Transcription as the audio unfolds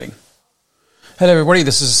Hello, everybody.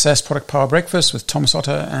 This is a SaaS Product Power Breakfast with Thomas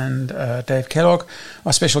Otter and Dave Kellogg.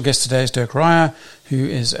 Our special guest today is Dirk, who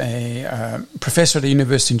is a professor at a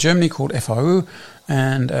university in Germany called FAU.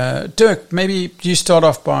 And Dirk, maybe you start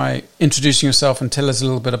off by introducing yourself and tell us a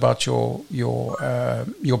little bit about your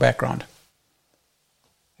background.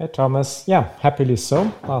 Hey, Thomas. Yeah, happily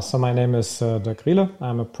so. So my name is Dirk Riehle.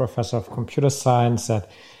 I'm a professor of computer science at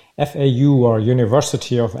FAU, or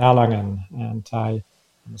University of Erlangen, and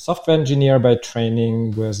I'm a software engineer by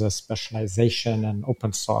training with a specialization in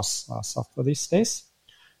open source software these days.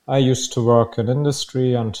 I used to work in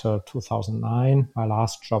industry until 2009. My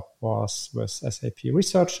last job was with SAP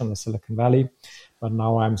Research in the Silicon Valley, but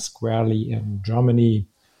now I'm squarely in Germany,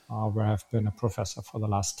 where I've been a professor for the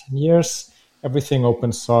last 10 years. Everything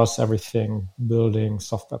open source, everything building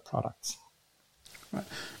software products. Right.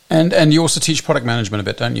 And you also teach product management a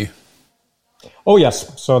bit, don't you? Oh,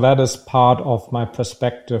 yes. So that is part of my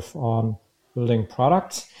perspective on building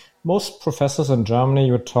products. Most professors in Germany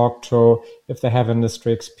you talk to, if they have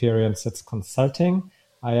industry experience, it's consulting.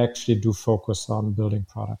 I actually do focus on building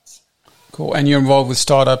products. Cool. And you're involved with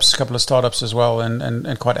startups, a couple of startups as well,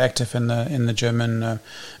 and quite active in the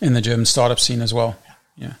German startup scene as well.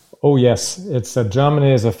 Yeah. Oh, yes.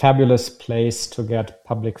 Germany is a fabulous place to get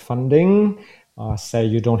public funding. Say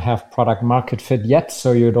you don't have product market fit yet,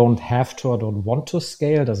 so you don't have to or don't want to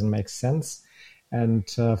scale, doesn't make sense. And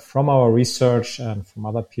from our research and from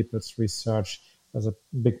other people's research, there's a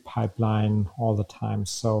big pipeline all the time.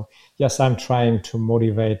 So yes, I'm trying to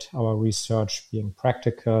motivate our research being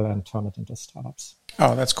practical and turn it into startups.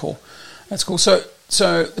 Oh, that's cool. That's cool. So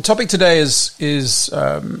the topic today is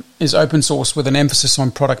open source with an emphasis on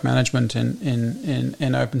product management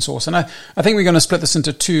in open source. And I think we're going to split this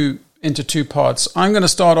into two parts. I'm going to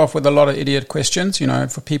start off with a lot of idiot questions,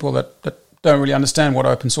 for people that don't really understand what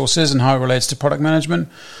open source is and how it relates to product management.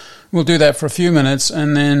 We'll do that for a few minutes.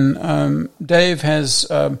 And then Dave has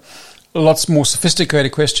lots more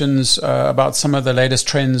sophisticated questions about some of the latest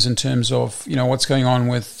trends in terms of, what's going on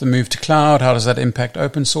with the move to cloud. How does that impact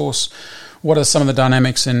open source? What are some of the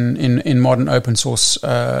dynamics in modern open source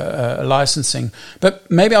licensing? But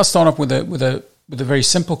maybe I'll start off with a very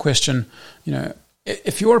simple question.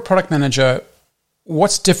 If you're a product manager,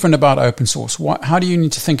 what's different about open source? How do you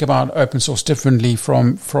need to think about open source differently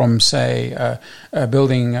from say,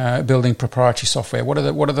 building proprietary software? What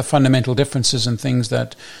are the fundamental differences and things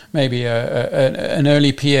that maybe an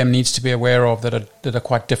early PM needs to be aware of that are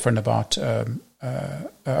quite different about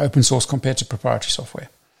open source compared to proprietary software?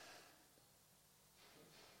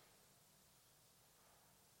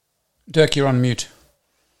 Dirk, you're on mute.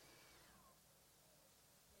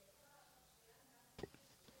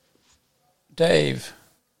 Dave,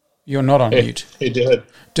 you're not on mute. Hey, Dad.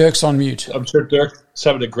 Dirk's on mute. I'm sure Dirk's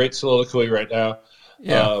having a great soliloquy right now.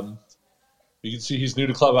 Yeah. You can see he's new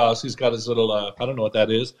to Clubhouse. He's got his little, I don't know what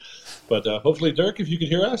that is. But hopefully, Dirk, if you can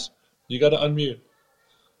hear us, you got to unmute.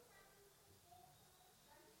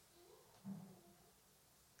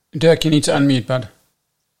 Dirk, you need to unmute, bud.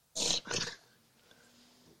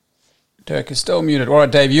 Dirk is still muted. All right,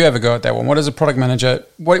 Dave, you have a go at that one. What is a product manager?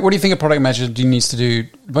 What do you think a product manager needs to do?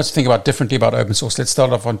 What do you think about differently about open source? Let's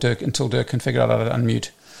start off on Dirk until Dirk can figure out how to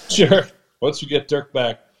unmute. Sure. Once you get Dirk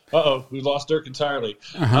back. We lost Dirk entirely.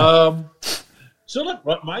 So look,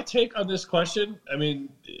 my take on this question, and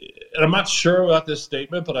I'm not sure about this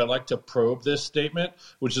statement, but I like to probe this statement,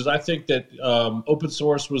 which is I think that open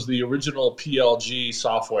source was the original PLG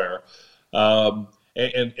software.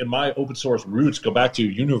 And my open source roots go back to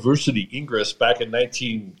University Ingress back in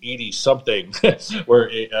 1980 something, where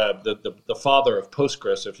the father of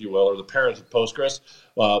Postgres, if you will, or the parent of Postgres,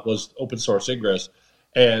 was open source Ingress.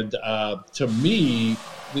 And to me,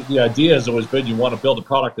 the idea has always been you want to build a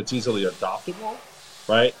product that's easily adoptable,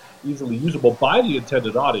 right? Easily usable by the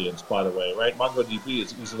intended audience, by the way, right? MongoDB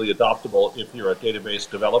is easily adoptable if you're a database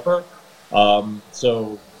developer.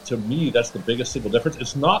 So to me, that's the biggest single difference.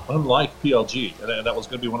 It's not unlike PLG, and that was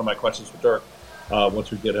going to be one of my questions for Dirk once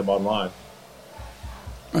we get him online.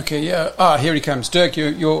 Okay, yeah. Here he comes, Dirk.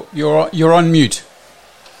 You're on mute,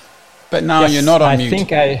 but now you're not on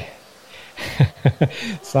mute.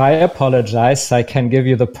 So I apologize. I can give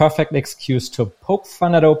you the perfect excuse to poke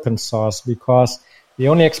fun at open source because the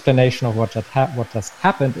only explanation of what has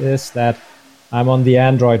happened is that I'm on the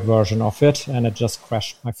Android version of it, and it just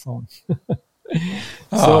crashed my phone.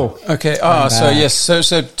 Okay. So yes. So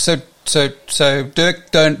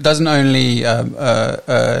Dirk doesn't only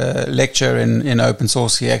lecture in open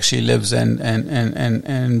source. He actually lives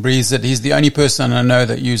and breathes it. He's the only person I know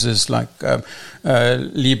that uses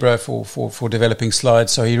Libra for developing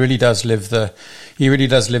slides. So he really does live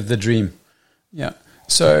the dream. Yeah.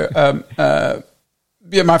 So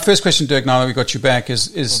my first question, Dirk, now that we got you back,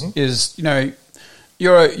 is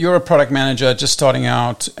you're a product manager just starting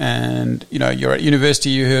out, and you're at university.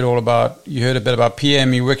 You heard a bit about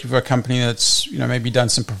PM. You're working for a company that's maybe done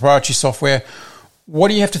some proprietary software. What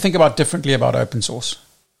do you have to think about differently about open source?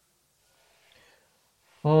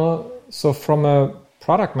 So from a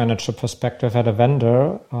product manager perspective at a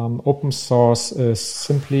vendor, open source is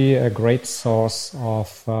simply a great source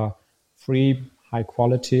of free, high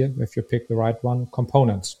quality, if you pick the right one,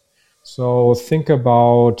 components. So think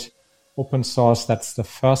about open source. That's the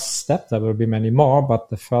first step. There will be many more, but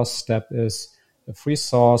the first step is a free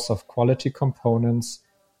source of quality components.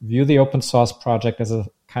 View the open source project as a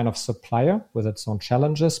kind of supplier with its own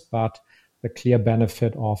challenges, but the clear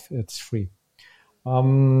benefit of it's free.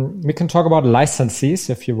 We can talk about licenses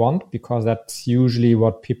if you want, because that's usually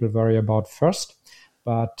what people worry about first.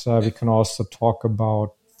 But we can also talk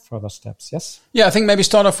about further steps. Yes. Yeah, I think maybe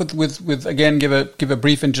start off with again give a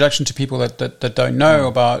brief introduction to people that don't know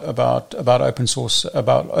about open source,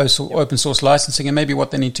 open source licensing, and maybe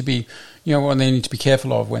what they need to be what they need to be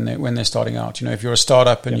careful of when they're starting out. If you're a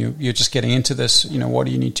startup and you're just getting into this, what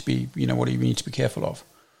do you need to be careful of?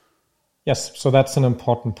 Yes, so that's an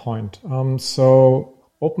important point. So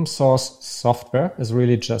open source software is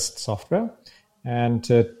really just software, and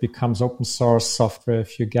it becomes open source software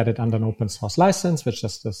if you get it under an open source license, which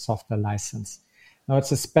is the software license. Now,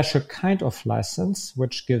 it's a special kind of license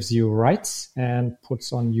which gives you rights and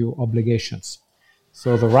puts on you obligations.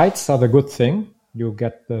 So the rights are the good thing. You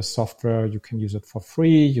get the software, you can use it for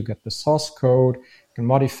free, you get the source code, you can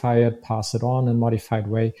modify it, pass it on in a modified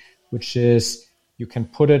way, which is you can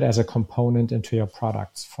put it as a component into your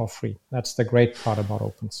products for free. That's the great part about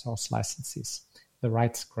open source licenses, the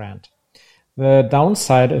rights grant. The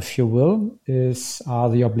downside, if you will, are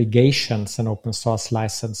the obligations an open source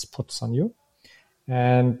license puts on you.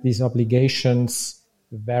 And these obligations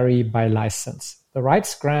vary by license. The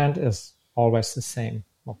rights grant is always the same,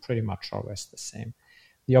 or pretty much always the same.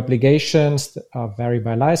 The obligations vary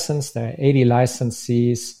by license. There are 80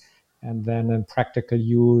 licensees. And then in practical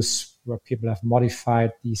use, where people have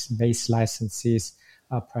modified these base licenses,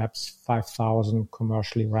 perhaps 5,000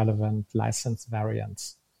 commercially relevant license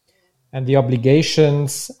variants. And the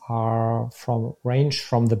obligations range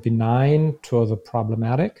from the benign to the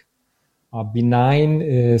problematic. Benign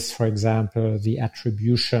is, for example, the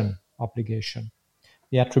attribution obligation.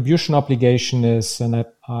 The attribution obligation is an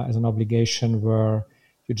obligation where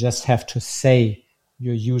you just have to say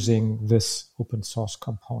you're using this open source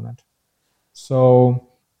component. So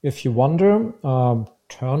if you wonder,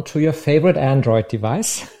 turn to your favorite Android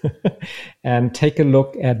device and take a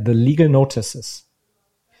look at the legal notices.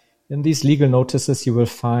 In these legal notices, you will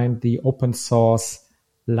find the open source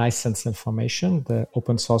license information, the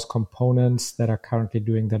open source components that are currently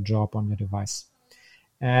doing their job on your device.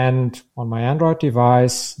 And on my Android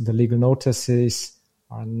device, the legal notices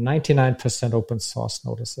are 99% open source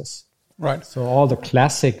notices. Right. So all the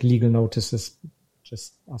classic legal notices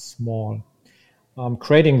just are small.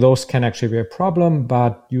 Creating those can actually be a problem,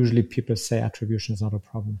 but usually people say attribution is not a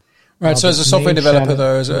problem. Right. So as a software developer,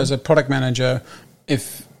 though, as a product manager,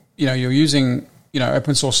 if you're using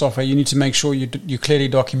open source software, you need to make sure you're clearly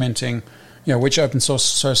documenting which open source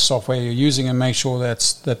software you're using, and make sure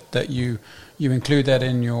that you include that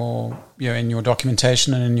in your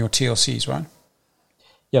documentation and in your TLCs, right?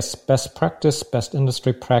 Yes, best practice, best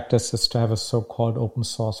industry practice is to have a so-called open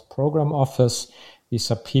source program office. These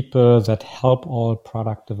are people that help all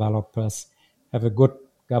product developers have a good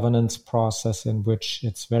governance process in which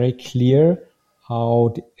it's very clear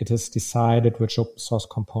how it is decided which open source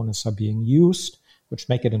components are being used, which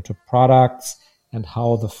make it into products, and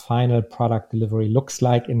how the final product delivery looks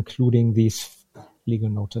like, including these legal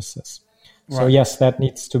notices. Right. So yes, that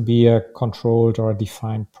needs to be a controlled or a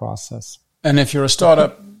defined process. And if you're a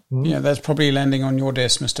startup, that's probably landing on your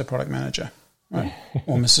desk, Mr. Product Manager, right?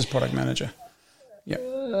 Or Mrs. Product Manager. Yeah.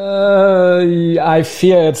 I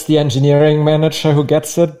fear it's the engineering manager who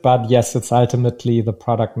gets it, but yes, it's ultimately the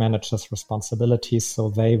product manager's responsibility. So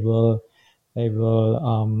they will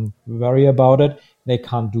worry about it. They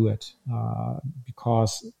can't do it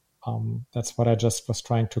because that's what I just was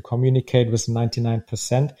trying to communicate with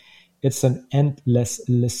 99%. It's an endless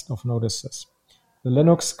list of notices. The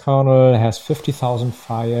Linux kernel has 50,000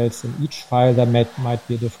 files. In each file, there might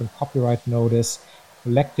be a different copyright notice.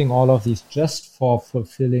 Collecting all of these just for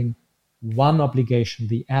fulfilling one obligation,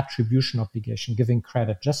 the attribution obligation, giving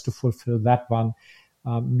credit just to fulfill that one,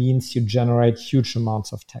 means you generate huge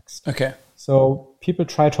amounts of text. Okay. So people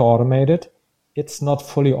try to automate it. It's not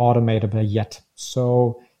fully automatable yet.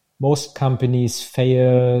 So most companies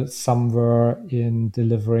fail somewhere in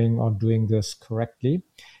delivering or doing this correctly.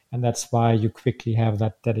 And that's why you quickly have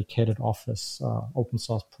that dedicated office, open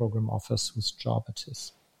source program office, whose job it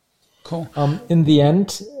is. Cool. In the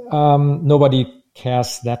end, nobody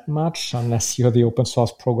cares that much unless you're the open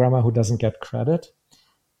source programmer who doesn't get credit.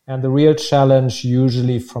 And the real challenge,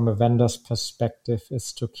 usually from a vendor's perspective,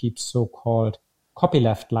 is to keep so-called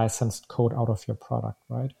copyleft licensed code out of your product,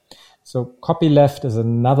 right? So copyleft is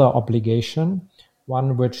another obligation,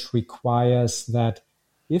 one which requires that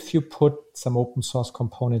if you put some open source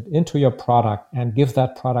component into your product and give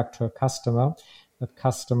that product to a customer, that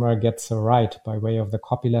customer gets a right by way of the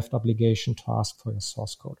copyleft obligation to ask for your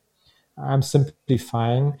source code. I'm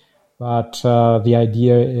simplifying, but the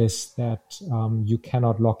idea is that you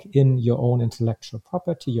cannot lock in your own intellectual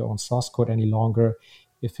property, your own source code any longer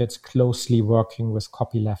if it's closely working with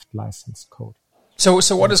copyleft licensed code. So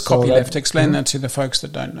what is copyleft? Explain that to the folks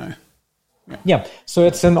that don't know. Yeah, so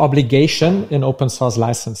it's an obligation in open source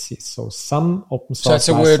licenses. So some open source. So it's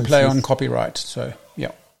a word play on copyright. So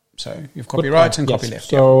yeah, so you've copyright and copyleft. Yes.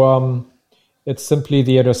 So it's simply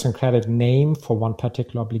the idiosyncratic name for one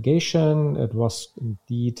particular obligation. It was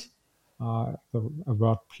indeed a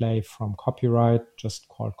word play from copyright, just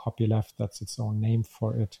called copyleft. That's its own name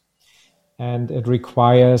for it. And it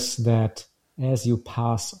requires that as you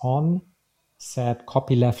pass on said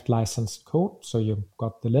copyleft licensed code, so you've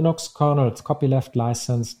got the Linux kernel, it's copyleft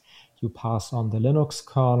licensed, you pass on the Linux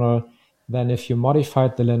kernel, then if you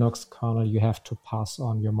modified the Linux kernel, you have to pass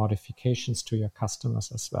on your modifications to your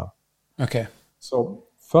customers as well. Okay. So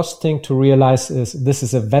first thing to realize is this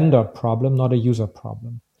is a vendor problem, not a user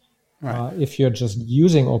problem. Right. If you're just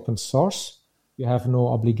using open source, you have no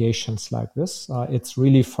obligations like this. It's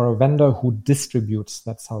really for a vendor who distributes,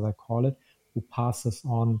 that's how they call it, who passes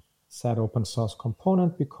on said open source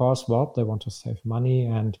component because, well, they want to save money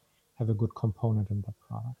and have a good component in the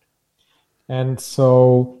product. And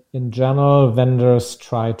so in general, vendors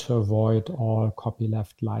try to avoid all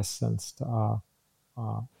copyleft licensed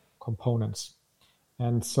components.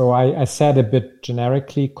 And so I said a bit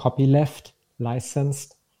generically, copyleft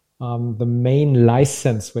licensed. The main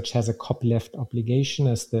license which has a copyleft obligation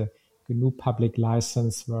is the GNU Public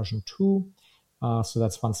License version 2. So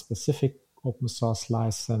that's one specific open source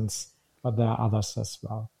license, but there are others as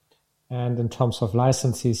well. And in terms of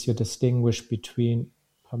licenses, you distinguish between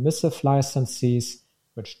permissive licenses,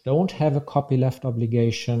 which don't have a copyleft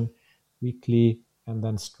obligation, weakly, and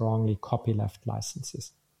then strongly copyleft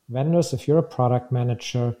licenses. Vendors, if you're a product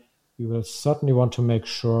manager, you will certainly want to make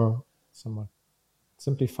sure, somewhat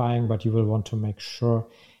simplifying, but you will want to make sure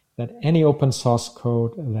that any open source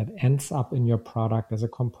code that ends up in your product as a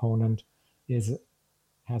component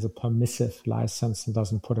has a permissive license and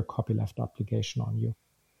doesn't put a copyleft obligation on you.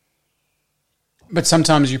 But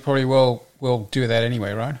sometimes you probably will do that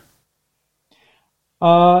anyway, right?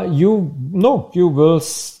 You will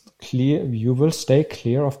stay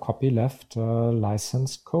clear of copyleft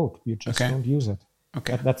licensed code. You just don't use it.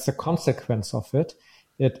 Okay. That's the consequence of it.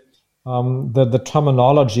 The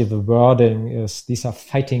terminology, the wording is, these are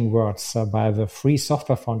fighting words by the Free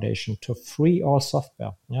Software Foundation to free all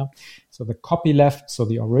software. Yeah. So the copyleft, so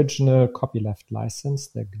the original copyleft license,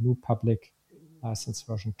 the GNU Public License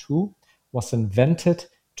version 2, was invented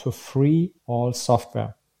to free all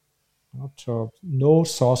software. So no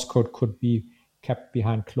source code could be kept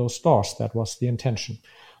behind closed doors. That was the intention.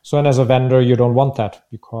 So, and as a vendor, you don't want that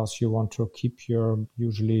because you want to keep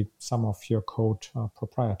usually some of your code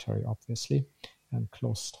proprietary, obviously, and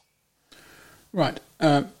closed. Right.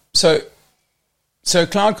 So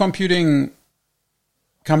cloud computing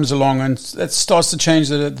comes along and that starts to change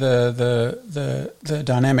the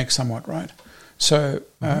dynamic somewhat, right? So,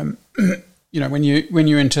 when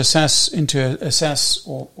you're into a SaaS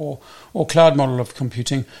or cloud model of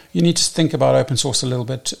computing, you need to think about open source a little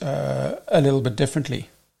bit differently,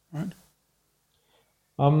 right?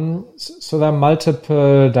 So there are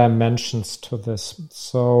multiple dimensions to this.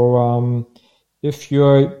 So if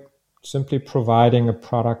you're simply providing a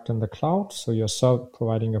product in the cloud, so you're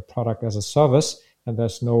providing a product as a service, and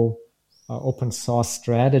there's no open source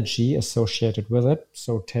strategy associated with it.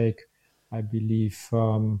 So take, I believe,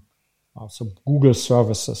 so Google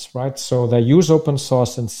services, right? So they use open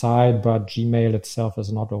source inside, but Gmail itself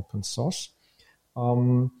is not open source.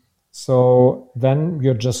 So then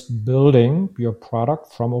you're just building your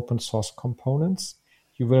product from open source components.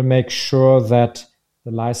 You will make sure that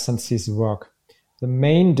the licenses work. The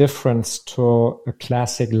main difference to a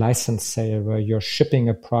classic license sale where you're shipping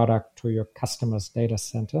a product to your customer's data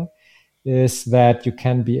center is that you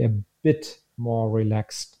can be a bit more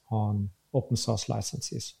relaxed on open source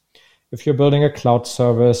licenses. if you're building a cloud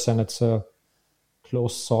service and it's a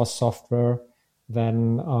closed source software,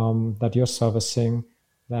 then that you're servicing,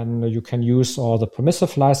 then you can use all the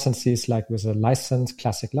permissive licenses, like with a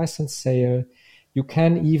classic license sale. You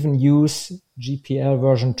can even use GPL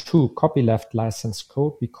version 2 copyleft license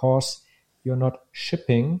code because you're not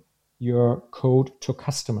shipping your code to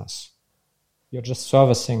customers. You're just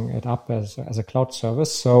servicing it up as a cloud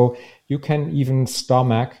service. So you can even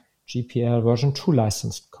stomach GPL version 2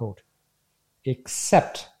 licensed code,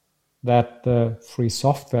 except that the free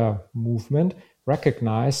software movement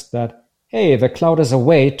recognized that, hey, the cloud is a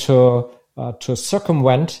way to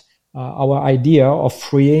circumvent our idea of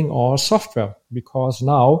freeing all software, because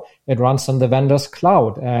now it runs on the vendor's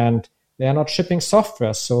cloud and they are not shipping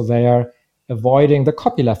software, so they are avoiding the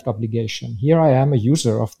copyleft obligation. Here I am, a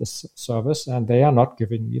user of this service, and they are not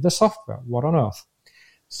giving me the software. What on earth?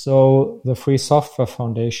 So the Free Software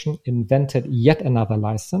Foundation invented yet another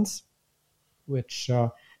license, which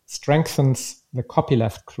strengthens the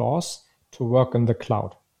copyleft clause to work in the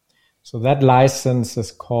cloud. So that license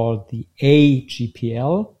is called the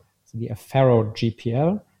AGPL, the Affero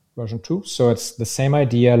GPL version 2. So it's the same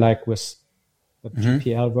idea like with the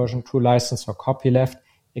GPL version 2 license for copyleft,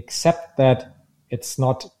 except that it's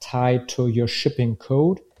not tied to your shipping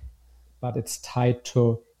code, but it's tied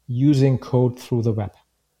to using code through the web.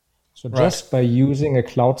 So just by using a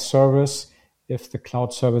cloud service, if the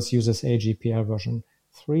cloud service uses AGPL version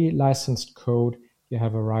 3 licensed code, you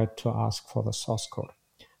have a right to ask for the source code.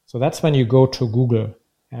 So that's when you go to Google,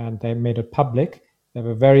 and they made it public. They have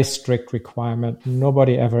a very strict requirement.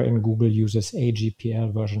 Nobody ever in Google uses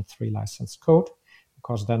AGPL version 3 licensed code,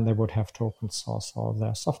 because then they would have to open source all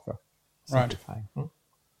their software. Right.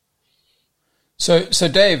 So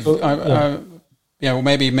Dave, well,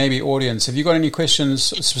 maybe audience, have you got any questions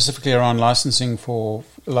specifically around licensing for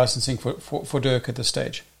Dirk at this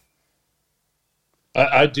stage?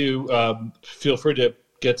 I do. Feel free to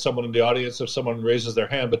get someone in the audience if someone raises their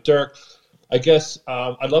hand. But Dirk, I guess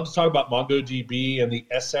I'd love to talk about MongoDB and the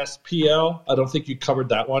SSPL. I don't think you covered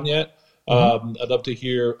that one yet. I'd love to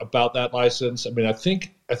hear about that license. I mean, I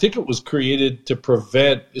think it was created to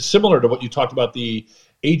prevent, it's similar to what you talked about, the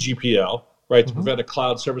AGPL, right, to prevent a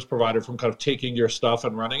cloud service provider from kind of taking your stuff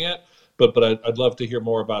and running it. But I'd love to hear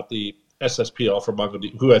more about the SSPL for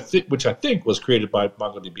MongoDB, which I think was created by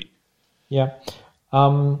MongoDB. Yeah.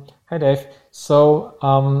 Hi, Dave.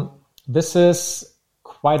 So this is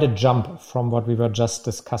quite a jump from what we were just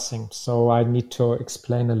discussing. So I need to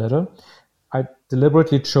explain a little. I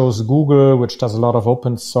deliberately chose Google, which does a lot of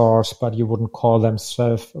open source, but you wouldn't call them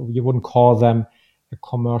a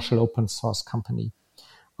commercial open source company.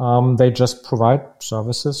 They just provide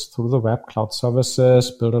services through the web, cloud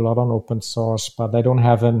services, build a lot on open source, but they don't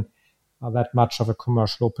have that much of a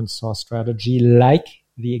commercial open source strategy like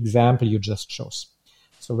the example you just chose.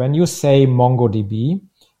 So when you say MongoDB,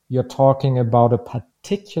 you're talking about a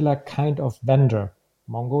particular kind of vendor,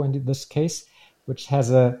 Mongo in this case, which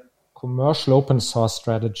has a commercial open source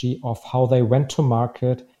strategy of how they went to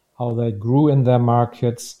market, how they grew in their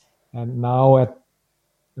markets, and now at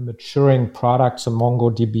the maturing product, so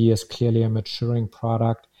MongoDB is clearly a maturing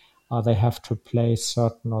product. They have to play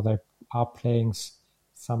certain, or they are playing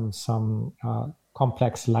some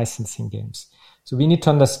complex licensing games. So we need to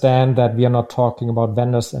understand that we are not talking about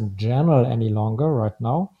vendors in general any longer right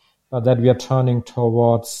now, but that we are turning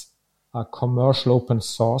towards commercial open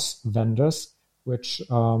source vendors, which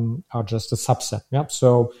are just a subset. Yeah.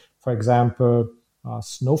 So, for example,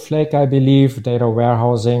 Snowflake, I believe, data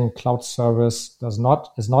warehousing cloud service is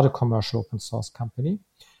not a commercial open source company,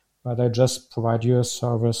 but they just provide you a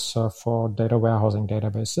service for data warehousing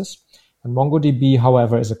databases. And MongoDB,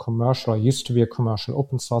 however, used to be a commercial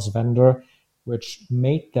open source vendor, which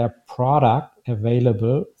made their product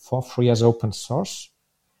available for free as open source,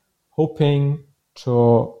 hoping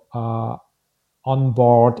to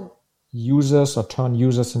onboard users or turn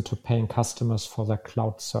users into paying customers for their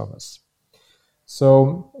cloud service.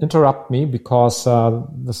 So interrupt me, because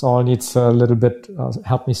this all needs a little bit,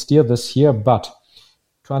 help me steer this here. But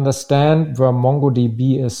to understand where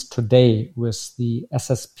MongoDB is today with the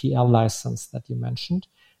SSPL license that you mentioned,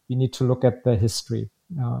 we need to look at the history.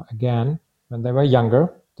 Again, when they were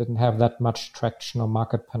younger, didn't have that much traction or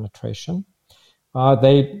market penetration.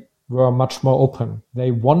 They were much more open.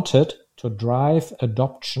 They wanted to drive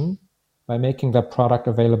adoption by making their product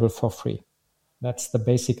available for free. That's the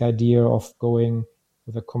basic idea of going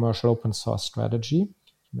with a commercial open source strategy.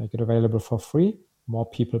 Make it available for free, more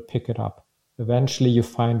people pick it up. Eventually you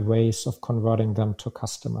find ways of converting them to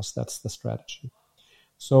customers. That's the strategy.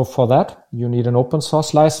 So for that, you need an open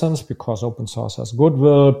source license because open source has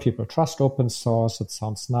goodwill. People trust open source. It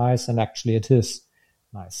sounds nice, and actually it is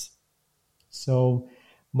nice. So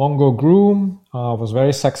Mongo grew, was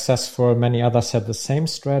very successful. Many others had the same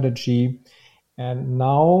strategy. And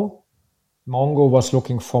now Mongo was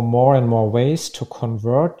looking for more and more ways to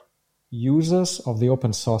convert users of the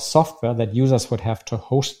open source software that users would have to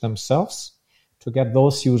host themselves to get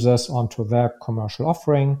those users onto their commercial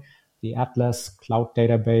offering, the Atlas cloud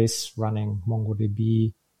database running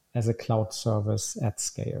MongoDB as a cloud service at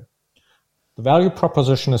scale. The value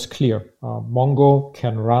proposition is clear. Mongo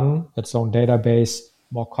can run its own database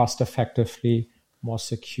more cost effectively, more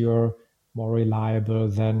secure, more reliable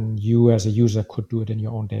than you as a user could do it in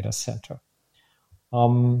your own data center.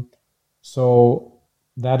 So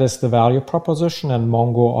that is the value proposition, and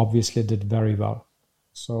Mongo obviously did very well.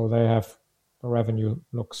 So the revenue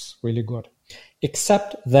looks really good.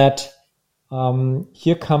 Except that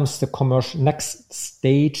here comes the commercial next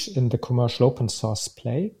stage in the commercial open source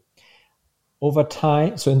play. Over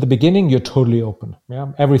time, so in the beginning, you're totally open.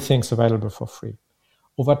 Yeah, everything's available for free.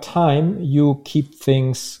 Over time, you keep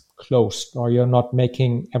things closed, or you're not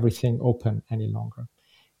making everything open any longer.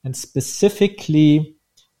 And specifically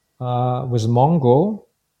with Mongo,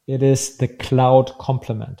 it is the cloud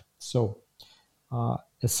complement. So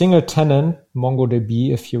a single tenant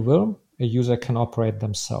MongoDB, if you will, a user can operate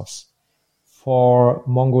themselves. For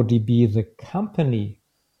MongoDB, the company,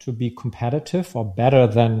 to be competitive or better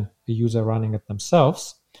than the user running it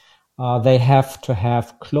themselves, they have to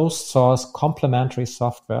have closed source complementary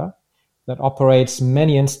software that operates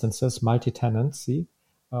many instances, multi-tenancy,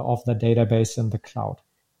 of the database in the cloud.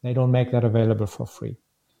 They don't make that available for free.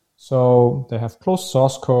 So they have closed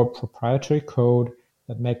source code, proprietary code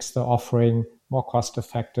that makes the offering more cost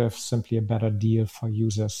effective, simply a better deal for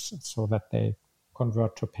users so that they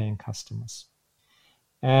convert to paying customers.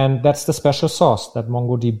 And that's the special sauce that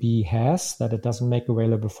MongoDB has, that it doesn't make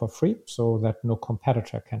available for free, so that no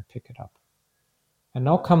competitor can pick it up. And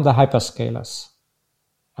now come the hyperscalers.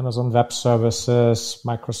 Amazon Web Services,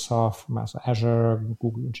 Microsoft, Azure,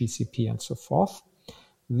 Google, GCP, and so forth.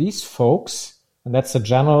 These folks, and that's a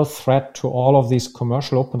general threat to all of these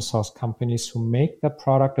commercial open source companies who make their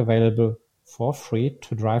product available for free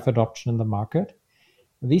to drive adoption in the market.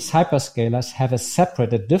 These hyperscalers have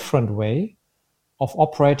a different way of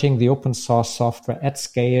operating the open source software at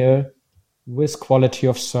scale with quality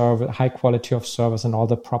of service, high quality of service, and all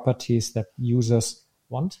the properties that users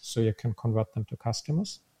want, so you can convert them to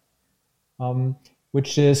customers,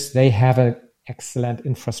 which is they have an excellent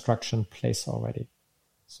infrastructure in place already.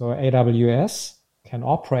 So AWS can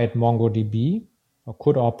operate MongoDB, or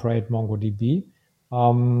could operate MongoDB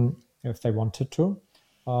if they wanted to,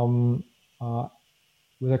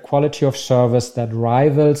 with a quality of service that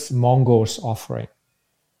rivals Mongo's offering,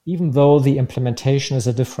 even though the implementation is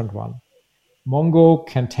a different one. Mongo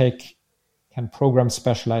can program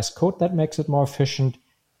specialized code that makes it more efficient.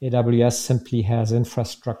 AWS simply has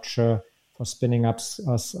infrastructure for spinning up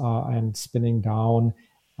and spinning down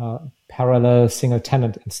parallel single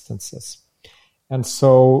tenant instances. And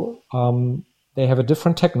so they have a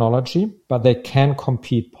different technology, but they can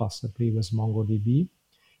compete possibly with MongoDB,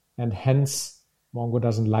 and hence Mongo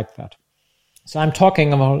doesn't like that. So I'm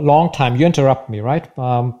talking a long time. You interrupt me, right?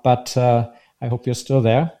 But I hope you're still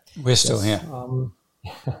there. We're still here.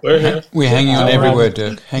 We're here. We're hanging on every word,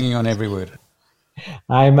 Dirk. Hanging on every word.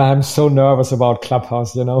 I'm so nervous about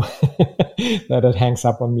Clubhouse, that it hangs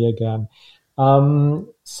up on me again.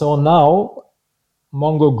 So now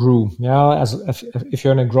Mongo grew. Yeah, if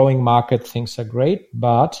you're in a growing market, things are great.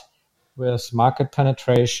 But with market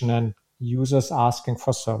penetration and users asking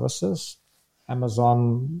for services,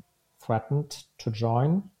 Amazon threatened to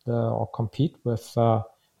join or compete with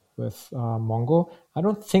Mongo. I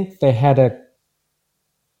don't think they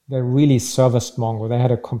really serviced Mongo. They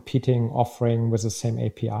had a competing offering with the same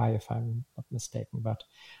API, if I'm not mistaken. But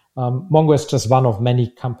Mongo is just one of many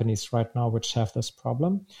companies right now which have this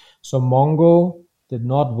problem. So Mongo did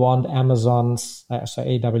not want Amazon's, so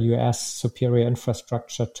AWS superior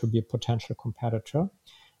infrastructure to be a potential competitor.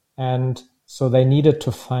 And so they needed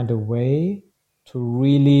to find a way to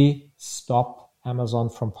really stop Amazon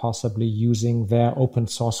from possibly using their open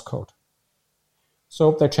source code.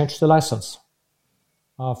 So they changed the license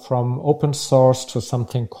from open source to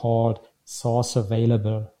something called source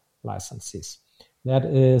available licenses. That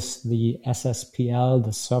is the SSPL,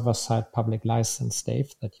 the server-side public license,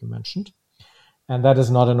 Dave, that you mentioned. And that is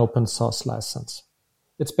not an open source license.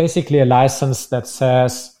 It's basically a license that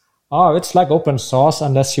says, it's like open source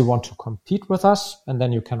unless you want to compete with us, and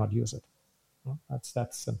then you cannot use it. That's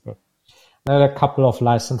that simple. There are a couple of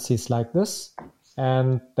licenses like this,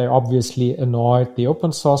 and they obviously annoyed the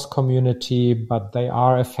open source community, but they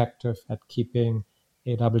are effective at keeping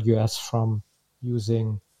AWS from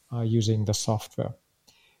using the software.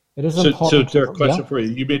 It is important. So, Dirk, question for you.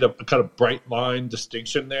 You made a kind of bright line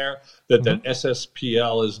distinction there that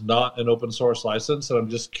SSPL is not an open source license, and I'm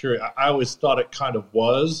just curious. I always thought it kind of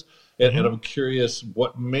was, and I'm curious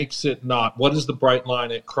what makes it not. What is the bright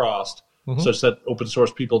line it crossed such that open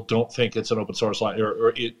source people don't think it's an open source license,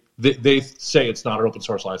 or they say it's not an open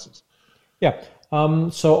source license? Yeah.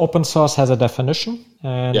 So open source has a definition,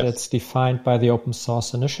 and it's defined by the Open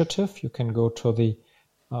Source Initiative. You can go to the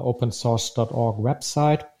opensource.org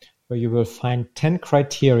website, where you will find 10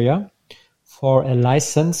 criteria for a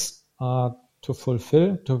license to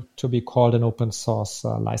fulfill to be called an open source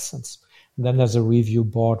license. And then there's a review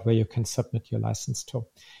board where you can submit your license to.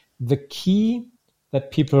 The key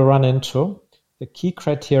that people run into, the key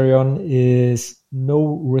criterion is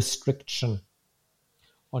no restriction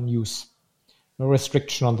on use. No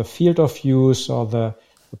restriction on the field of use or the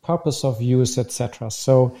purpose of use, etc.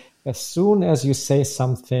 So as soon as you say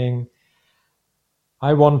something,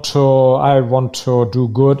 I want to do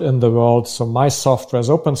good in the world, so my software is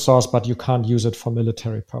open source, but you can't use it for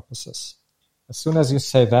military purposes. As soon as you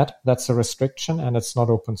say that, that's a restriction, and it's not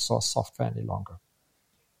open source software any longer.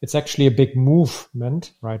 It's actually a big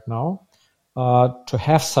movement right now to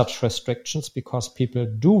have such restrictions, because people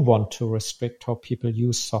do want to restrict how people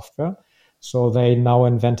use software. So they now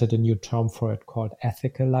invented a new term for it called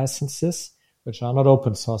ethical licenses, which are not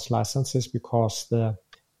open source licenses, because the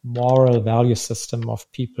moral value system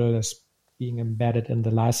of people is being embedded in the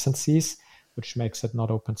licensees, which makes it not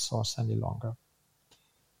open source any longer.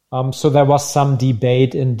 So there was some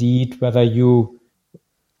debate indeed whether you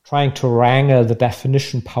trying to wrangle the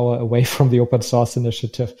definition power away from the Open Source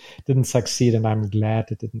Initiative didn't succeed, and I'm glad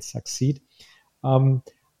it didn't succeed. I'm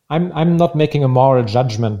not making a moral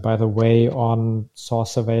judgment, by the way, on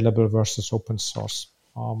source available versus open source.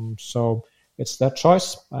 So it's their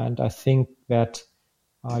choice, and I think that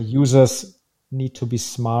users need to be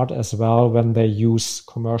smart as well when they use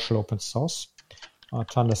commercial open source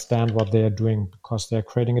to understand what they are doing, because they're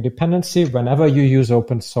creating a dependency. Whenever you use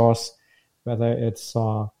open source, whether it's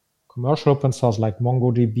commercial open source like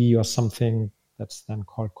MongoDB or something that's then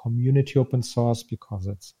called community open source because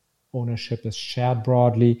its ownership is shared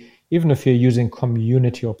broadly, even if you're using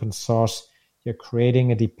community open source, you're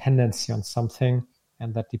creating a dependency on something,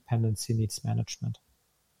 and that dependency needs management.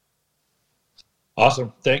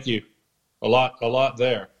 Awesome. Thank you. A lot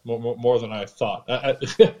there. More than I thought.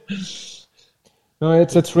 No,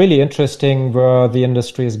 it's really interesting where the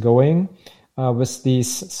industry is going with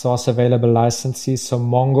these source available licenses. So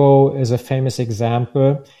Mongo is a famous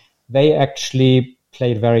example. They actually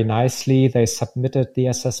played very nicely. They submitted the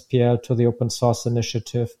SSPL to the Open Source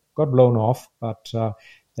Initiative, got blown off, but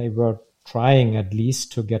they were trying at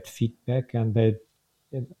least to get feedback, and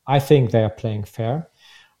I think they are playing fair.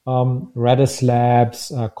 Redis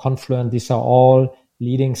Labs, Confluent, these are all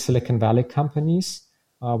leading Silicon Valley companies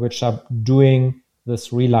which are doing this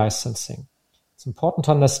relicensing. It's important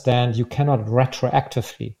to understand you cannot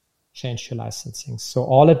retroactively change your licensing. So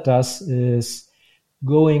all it does is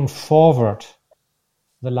going forward,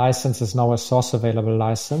 the license is now a source available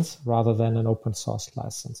license rather than an open source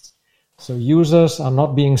license. So users are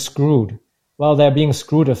not being screwed. Well, they're being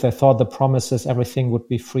screwed if they thought the promise is everything would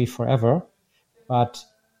be free forever, but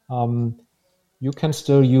you can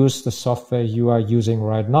still use the software you are using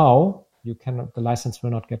right now. The license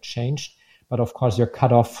will not get changed, but of course you're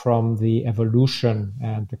cut off from the evolution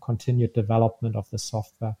and the continued development of the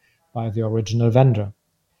software by the original vendor.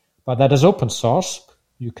 But that is open source.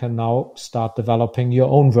 You can now start developing your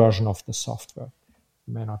own version of the software.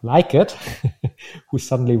 You may not like it. Who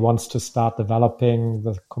suddenly wants to start developing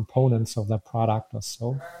the components of their product or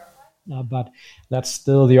so? But that's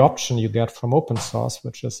still the option you get from open source,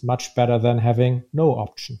 which is much better than having no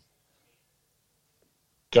option.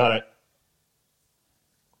 Got it.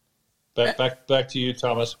 Back to you,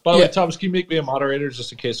 Thomas. By the way, Thomas, can you make me a moderator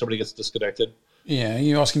just in case somebody gets disconnected? Yeah,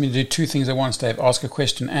 you're asking me to do two things at once, Dave. Ask a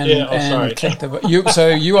question and click the... So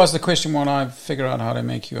you ask the question while I figure out how to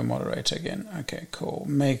make you a moderator again. Okay, cool.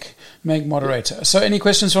 Make moderator. So any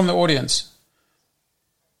questions from the audience?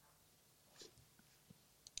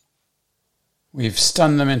 We've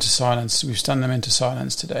stunned them into silence.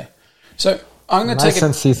 Today. So I'm going to take it.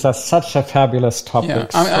 Licenses are such a fabulous topic.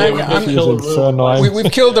 Yeah,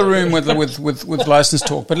 we've killed the room with license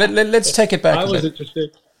talk, but let's take it back. I was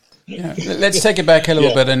interested. Let's take it back a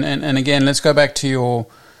little bit, and again, let's go back to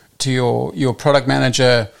your product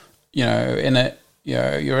manager. You're in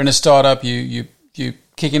a startup. You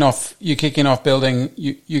kicking off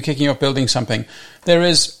building something.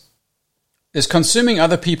 There's consuming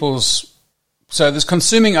other people's. So there's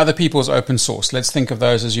consuming other people's open source. Let's think of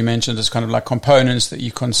those, as you mentioned, as kind of like components that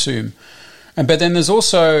you consume. But then there's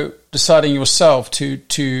also deciding yourself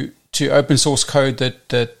to open source code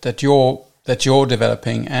that you're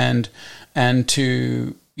developing and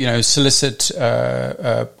to solicit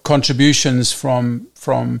contributions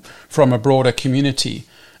from a broader community.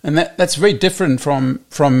 And that's very different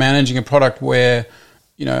from managing a product where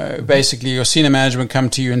basically your senior management come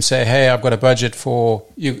to you and say, hey, I've got a budget for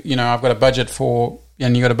you. I've got a budget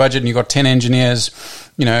and you got a budget and you got 10 engineers.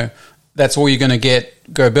 That's all you're going to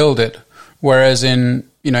get. Go build it. Whereas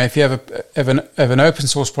if you have an open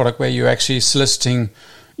source product where you're actually soliciting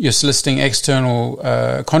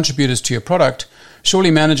external contributors to your product,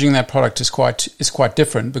 surely managing that product is quite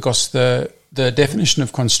different, because the definition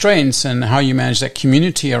of constraints and how you manage that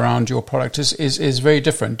community around your product is very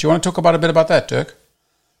different. Do you want to talk a bit about that, Dirk?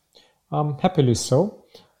 Happily so.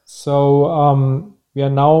 So we are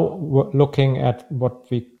now looking at what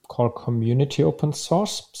we call community open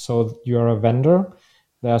source. So you're a vendor.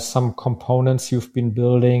 There are some components you've been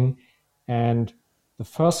building, and the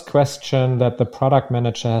first question that the product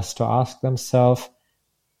manager has to ask themselves,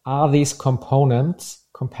 are these components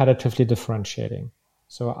competitively differentiating?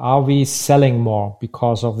 So are we selling more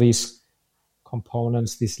because of these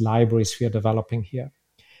components, these libraries we are developing here?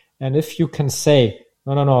 And if you can say,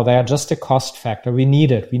 no, they are just a cost factor. We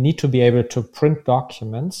need it. We need to be able to print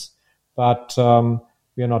documents, but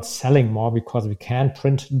we are not selling more because we can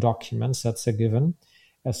print documents. That's a given.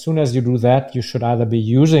 As soon as you do that, you should either be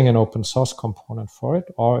using an open source component for it,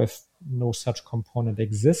 or if no such component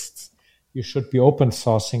exists, you should be open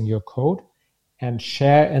sourcing your code and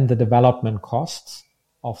share in the development costs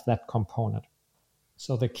of that component.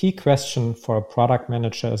 So the key question for a product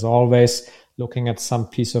manager is always looking at some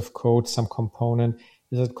piece of code, some component.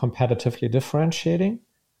 Is it competitively differentiating?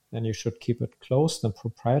 Then you should keep it closed and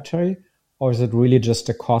proprietary. Or is it really just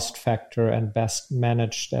a cost factor and best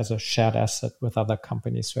managed as a shared asset with other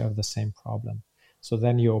companies who have the same problem? So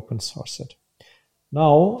then you open source it.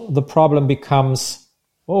 Now the problem becomes,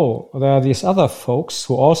 there are these other folks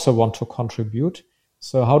who also want to contribute.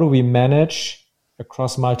 So how do we manage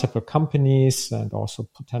across multiple companies and also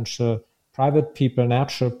potential private people,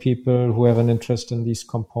 natural people who have an interest in these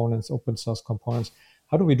components, open source components?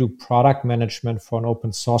 How do we do product management for an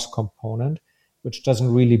open source component, which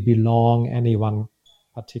doesn't really belong any one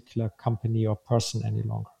particular company or person any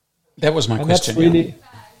longer? That was my question. That's really,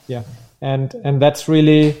 and that's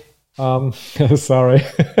really, sorry,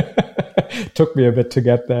 took me a bit to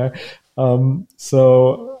get there.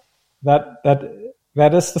 So that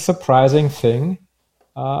is the surprising thing.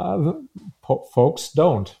 Folks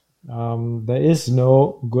don't. There is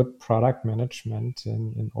no good product management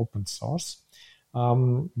in open source.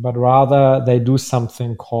 But rather they do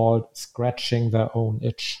something called scratching their own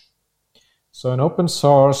itch. So in open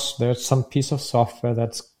source, there's some piece of software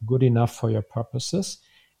that's good enough for your purposes,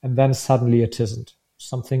 and then suddenly it isn't.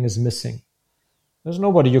 Something is missing. There's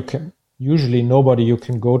nobody you can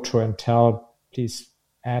go to and tell, please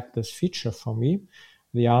add this feature for me.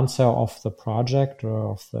 The answer of the project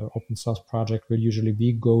or of the open source project will usually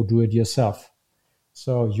be, go do it yourself.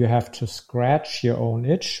 So you have to scratch your own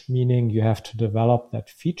itch, meaning you have to develop that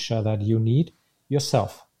feature that you need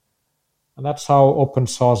yourself. And that's how open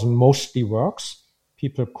source mostly works.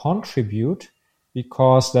 People contribute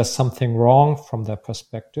because there's something wrong from their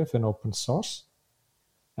perspective in open source.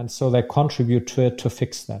 And so they contribute to it to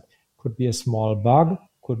fix that. Could be a small bug,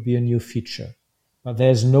 could be a new feature. But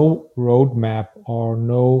there's no roadmap or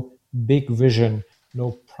no big vision,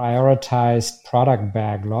 no prioritized product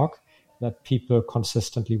backlog that people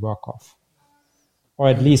consistently work off. Or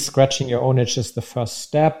at least scratching your own itch is the first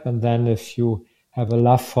step. And then if you have a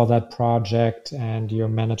love for that project and your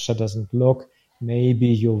manager doesn't look, maybe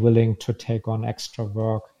you're willing to take on extra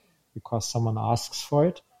work because someone asks for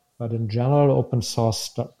it. But in general, open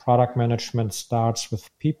source product management starts with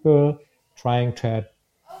people trying to add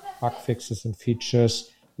bug fixes and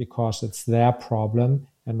features because it's their problem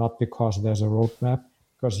and not because there's a roadmap,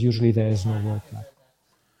 because usually there is no roadmap.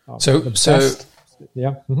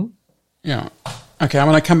 Yeah. Okay, I'm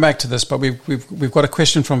going to come back to this, but we've got a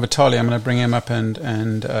question from Vitaly. I'm going to bring him up, and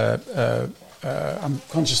I'm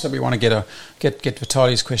conscious that we want to get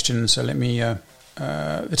Vitaly's question. So let me,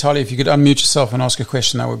 Vitaly, if you could unmute yourself and ask a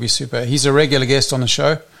question, that would be super. He's a regular guest on the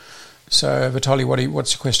show. So Vitaly,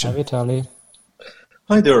 what's your question? Hi, Vitaly.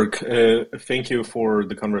 Hi, Dirk. Thank you for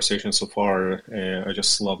the conversation so far. I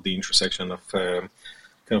just love the intersection of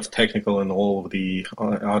kind of technical and all of the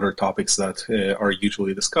other topics that are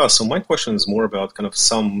usually discussed. So my question is more about kind of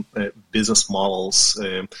some business models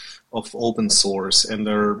of open source, and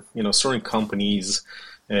there are, certain companies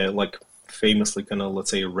like famously kind of, let's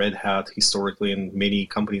say, Red Hat historically, and many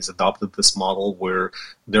companies adopted this model where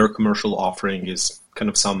their commercial offering is kind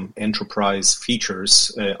of some enterprise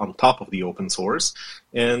features on top of the open source.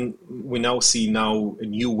 And we now see a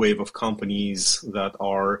new wave of companies that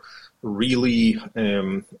are really,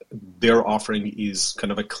 their offering is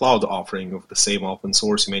kind of a cloud offering of the same open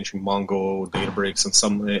source. You mentioned Mongo, Databricks,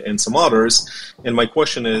 and some others. And my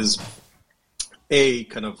question is,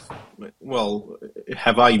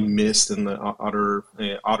 have I missed in the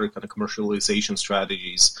other kind of commercialization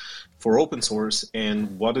strategies for open source?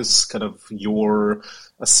 And what is kind of your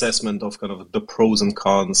assessment of kind of the pros and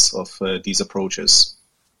cons of these approaches?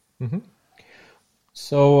 Mm-hmm.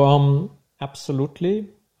 So absolutely,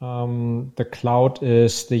 the cloud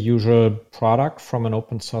is the usual product from an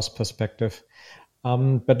open source perspective.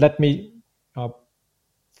 But let me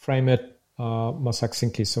frame it more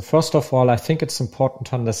succinctly. So first of all, I think it's important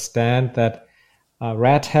to understand that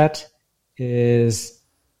Red Hat is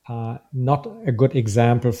not a good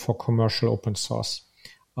example for commercial open source.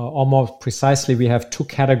 Or more precisely, we have two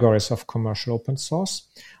categories of commercial open source.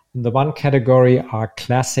 In the one category are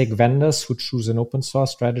classic vendors who choose an open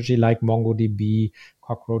source strategy like MongoDB,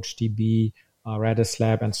 CockroachDB, Redis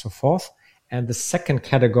Lab, and so forth. And the second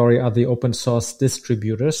category are the open source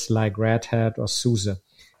distributors like Red Hat or SUSE.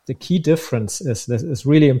 The key difference is, this is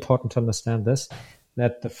really important to understand this,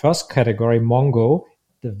 that the first category, Mongo,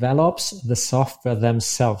 develops the software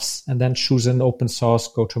themselves and then choose an open source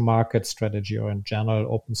go-to-market strategy or in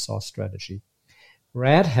general open source strategy.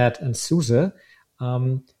 Red Hat and SUSE,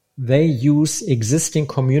 they use existing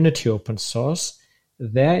community open source.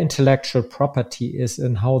 Their intellectual property is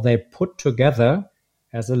in how they put together,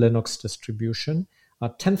 as a Linux distribution,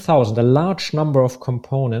 10,000, a large number of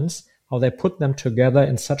components, how they put them together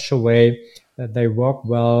in such a way that they work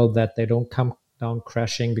well, that they don't come down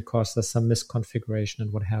crashing because there's some misconfiguration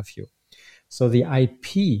and what have you. So the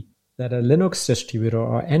IP that a Linux distributor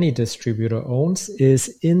or any distributor owns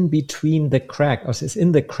is in between the cracks, is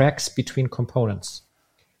in the cracks between components.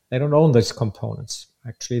 They don't own these components.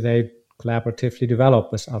 Actually, they collaboratively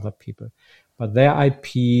develop with other people. But their IP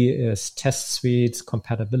is test suites,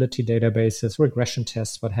 compatibility databases, regression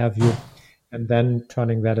tests, what have you, and then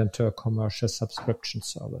turning that into a commercial subscription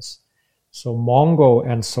service. So Mongo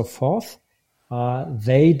and so forth,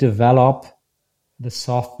 they develop the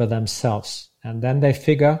software themselves. And then they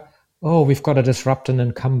figure, we've got to disrupt an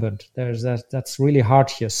incumbent. That's really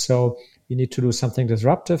hard here. So we need to do something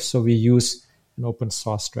disruptive. So we use an open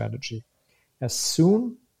source strategy. As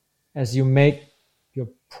soon as you make your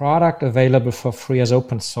product available for free as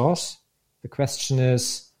open source, the question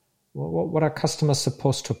is, what are customers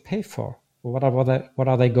supposed to pay for? What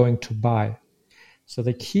are they going to buy? So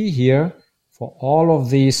the key here for all of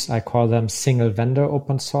these, I call them single vendor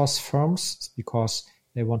open source firms, because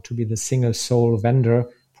they want to be the single sole vendor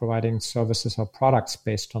providing services or products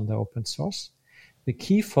based on the open source. The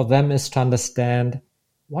key for them is to understand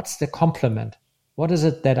what's the complement. What is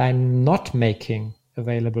it that I'm not making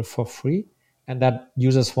available for free and that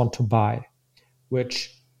users want to buy,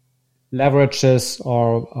 which leverages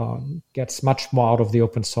or gets much more out of the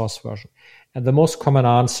open source version. And the most common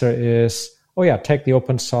answer is, take the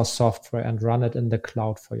open source software and run it in the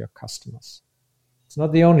cloud for your customers. It's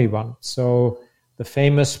not the only one. So the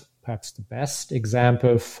famous, perhaps the best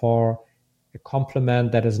example for a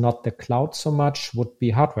complement that is not the cloud so much would be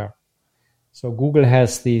hardware. So Google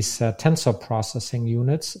has these tensor processing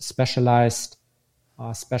units, specialized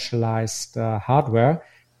hardware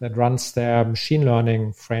that runs their machine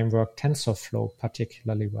learning framework TensorFlow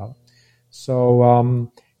particularly well.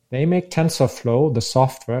 So they make TensorFlow, the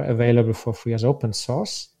software, available for free as open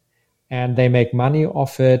source, and they make money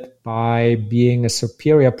off it by being a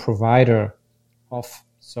superior provider of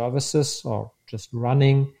services or just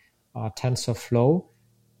running TensorFlow,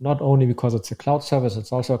 not only because it's a cloud service,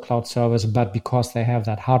 it's also a cloud service, but because they have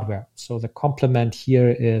that hardware. So the complement here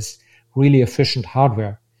is really efficient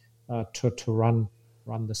hardware to run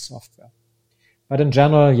the software. But in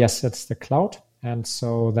general, yes, it's the cloud. And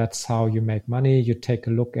so that's how you make money. You take a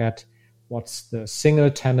look at what's the single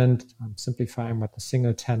tenant, I'm simplifying, but the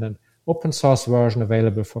single tenant open source version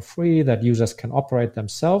available for free that users can operate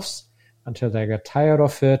themselves until they get tired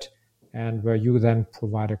of it, and where you then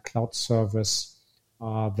provide a cloud service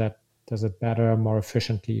that does it better, more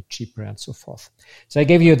efficiently, cheaper, and so forth. So I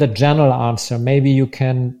gave you the general answer. Maybe you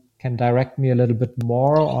can can direct me a little bit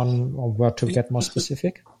more on where to get more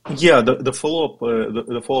specific? Yeah, the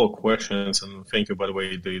follow-up questions, and thank you, by the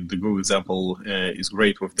way. The Google example is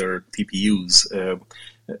great with their TPUs.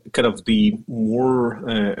 Kind of the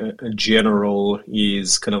more general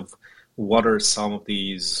is kind of what are some of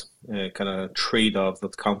these kind of trade-offs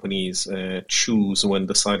that companies choose when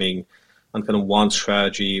deciding on kind of one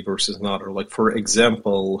strategy versus another. Like, for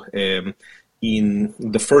example, in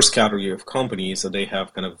the first category of companies, that they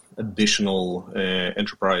have kind of additional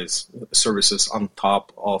enterprise services on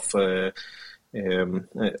top of kind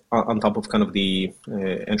of the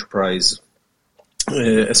enterprise.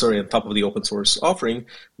 On top of the open source offering,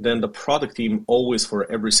 then the product team always, for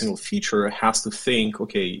every single feature, has to think,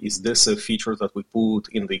 okay, is this a feature that we put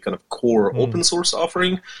in the kind of core open source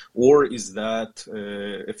offering, or is that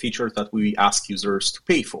a feature that we ask users to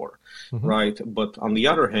pay for, right? But on the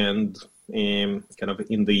other hand, kind of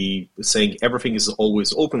in the saying everything is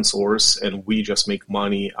always open source and we just make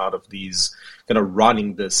money out of these kind of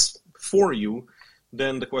running this for you,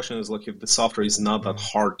 then the question is, like, if the software is not that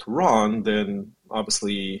hard to run, then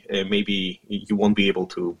obviously maybe you won't be able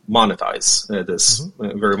to monetize this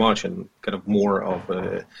very much, and kind of more of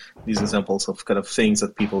these examples of kind of things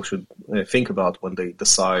that people should think about when they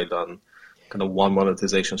decide on kind of one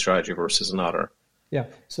monetization strategy versus another. Yeah,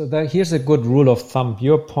 so here's a good rule of thumb.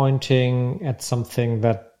 You're pointing at something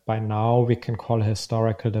that by now we can call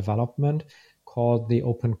historical development, called the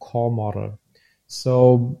open core model.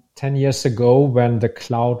 So 10 years ago, when the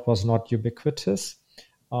cloud was not ubiquitous,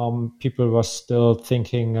 people were still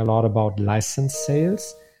thinking a lot about license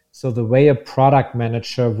sales. So the way a product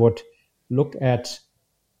manager would look at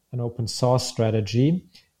an open source strategy,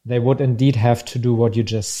 they would indeed have to do what you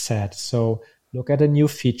just said. So look at a new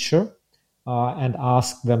feature and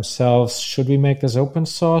ask themselves, should we make this open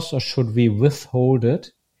source or should we withhold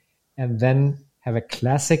it? And then have a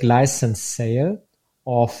classic license sale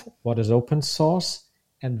of what is open source,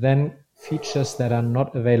 and then features that are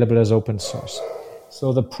not available as open source.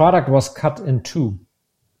 So the product was cut in two.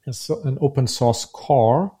 An open source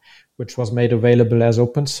core, which was made available as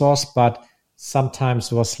open source, but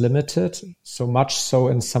sometimes was limited, so much so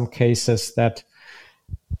in some cases that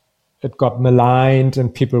it got maligned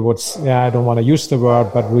and people would, I don't want to use the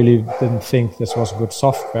word, but really didn't think this was good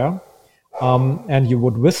software. And you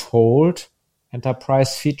would withhold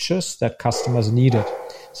enterprise features that customers needed.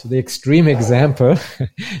 So the extreme example,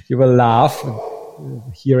 you will laugh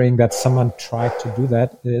hearing that someone tried to do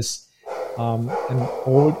that, is an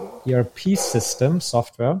old ERP system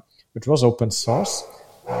software, which was open source,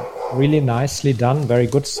 really nicely done, very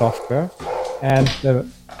good software. And the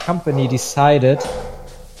company decided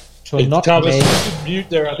to not Thomas, make... mute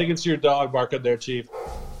there. I think it's your dog barking there, Chief.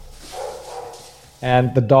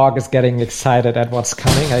 And the dog is getting excited at what's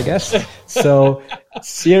coming, I guess. So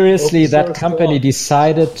seriously, that company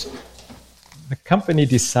decided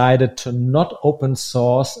to not open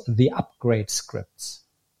source the upgrade scripts.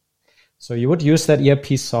 So you would use that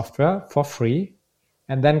ERP software for free,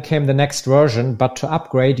 and then came the next version, but to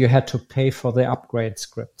upgrade, you had to pay for the upgrade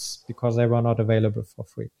scripts because they were not available for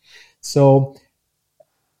free. So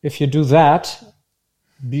if you do that,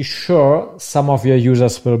 be sure some of your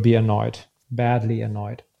users will be annoyed. Badly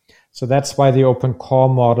annoyed. So that's why the open core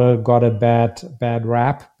model got a bad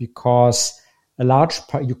rap, because a large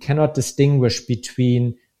part, you cannot distinguish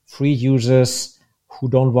between free users who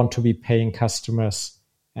don't want to be paying customers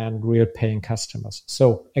and real paying customers.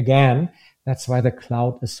 So again, that's why the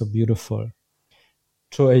cloud is so beautiful.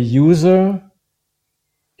 To a user,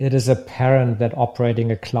 it is apparent that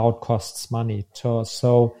operating a cloud costs money.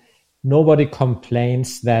 So nobody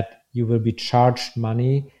complains that you will be charged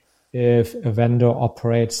money if a vendor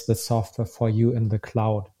operates the software for you in the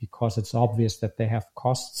cloud, because it's obvious that they have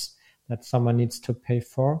costs that someone needs to pay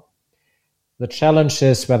for. The challenge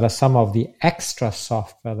is whether some of the extra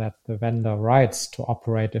software that the vendor writes to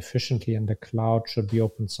operate efficiently in the cloud should be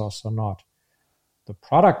open source or not. The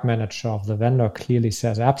product manager of the vendor clearly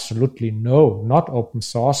says absolutely no, not open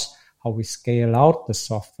source, how we scale out the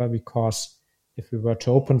software, because if we were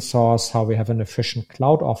to open source how we have an efficient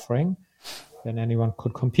cloud offering, then anyone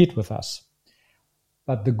could compete with us.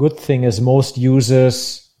 But the good thing is most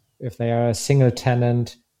users, if they are a single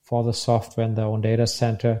tenant for the software in their own data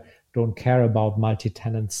center, don't care about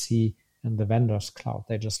multi-tenancy in the vendor's cloud.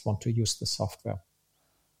 They just want to use the software.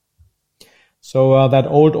 So that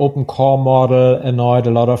old open core model annoyed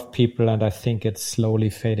a lot of people, and I think it's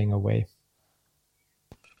slowly fading away.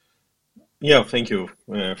 Yeah, thank you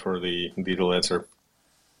for the detailed answer.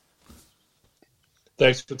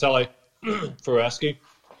 Thanks, Vitaly, for asking.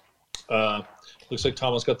 Looks like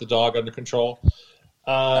Thomas got the dog under control.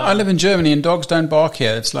 I live in Germany and dogs don't bark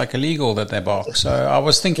here. It's like illegal that they bark. So I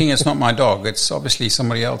was thinking it's not my dog. It's obviously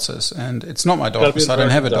somebody else's. And it's not my dog because I don't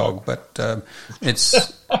have a dog. But it's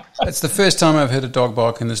the first time I've heard a dog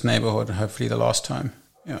bark in this neighborhood, and hopefully the last time.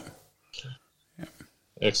 Yeah.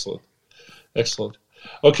 Excellent.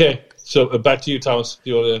 Okay, so back to you, Thomas. Do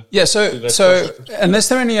you want to? Yeah. So unless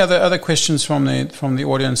there are any other questions from the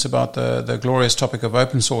audience about the glorious topic of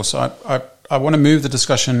open source, I want to move the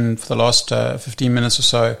discussion for the last 15 minutes or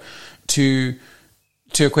so to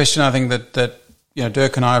a question I think that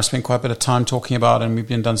Dirk and I have spent quite a bit of time talking about, and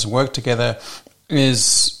we've done some work together.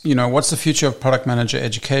 Is what's the future of product manager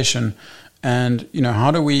education, and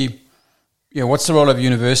how do we what's the role of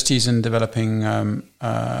universities in developing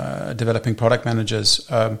product managers?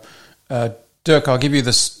 Dirk, I'll give you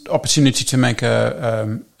this opportunity to make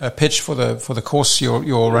a pitch for the course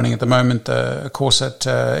you're running at the moment, a course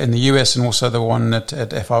in the US and also the one at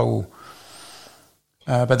FAU.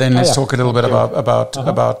 But then let's talk a little bit about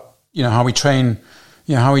how we train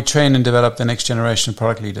and develop the next generation of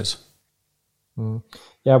product leaders.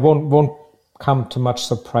 Yeah, won't come to much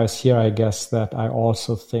surprise here, I guess, that I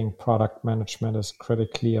also think product management is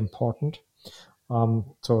critically important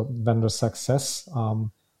to vendor success.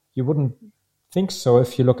 You wouldn't think so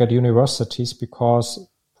if you look at universities, because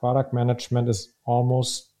product management is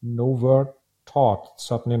almost nowhere taught,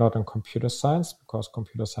 certainly not in computer science, because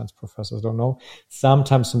computer science professors don't know,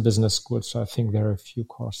 sometimes in business schools, so I think there are a few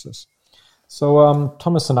courses. So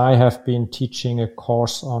Thomas and I have been teaching a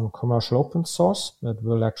course on commercial open source that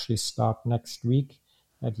will actually start next week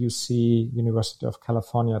at UC, University of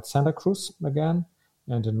California at Santa Cruz again,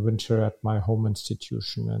 and in winter at my home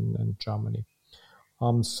institution in Germany.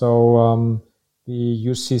 The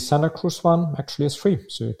UC Santa Cruz one actually is free,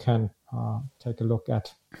 so you can take a look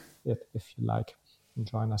at it if you like and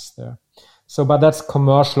join us there. But that's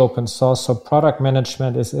commercial open source. So product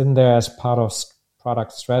management is in there as part of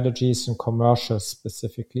product strategies and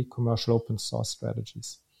specifically commercial open source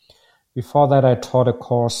strategies. Before that, I taught a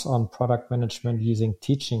course on product management using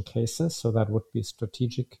teaching cases. So that would be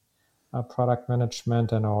strategic product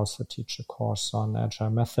management, and I also teach a course on agile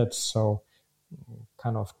methods. So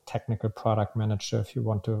kind of technical product manager, if you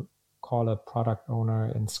want to call a product owner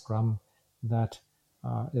in Scrum, that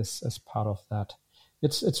is as part of that.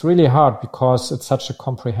 It's really hard because it's such a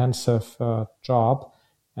comprehensive job,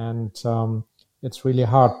 and it's really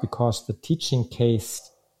hard because the teaching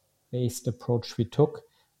case-based approach we took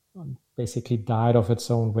basically died of its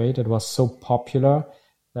own weight. It was so popular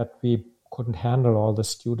that we couldn't handle all the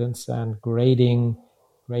students, and grading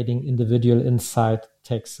individual insight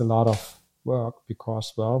takes a lot of work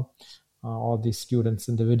because, all these students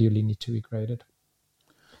individually need to be graded.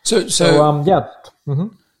 So Mm-hmm.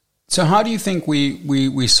 So how do you think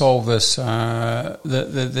we solve this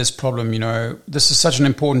this problem? This is such an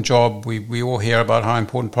important job. We all hear about how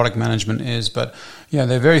important product management is, but there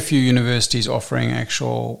are very few universities offering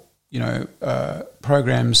actual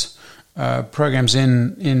programs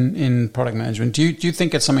in product management. Do you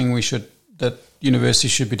think it's something that universities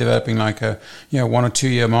should be developing, like a 1 or 2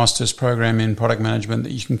 year master's program in product management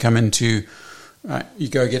that you can come into, you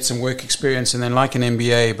go get some work experience, and then like an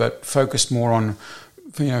MBA, but focus more on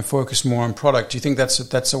product. Do you think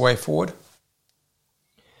that's a way forward?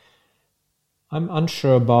 I'm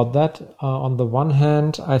unsure about that. On the one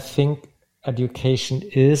hand, I think education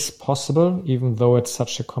is possible, even though it's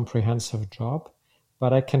such a comprehensive job.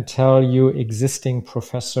 But I can tell you existing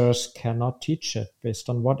professors cannot teach it based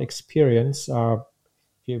on what experience.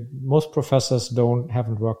 Most professors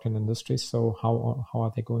haven't worked in industry, so how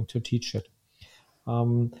are they going to teach it?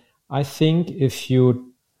 I think if you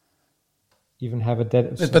even have a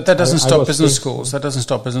but that doesn't stop business schools. That doesn't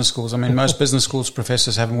stop business schools. I mean, most business schools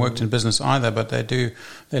professors haven't worked in business either, but they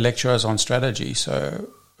lecture us on strategy. So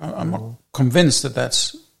I'm not convinced that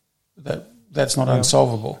that's not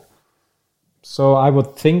unsolvable. So I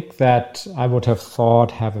would think that I would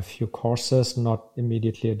have a few courses, not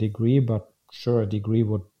immediately a degree, but sure, a degree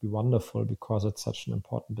would be wonderful because it's such an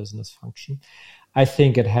important business function. I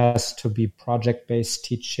think it has to be project-based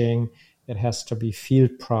teaching. It has to be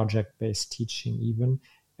field project-based teaching even,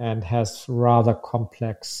 and has rather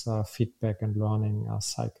complex feedback and learning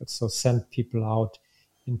cycles. So send people out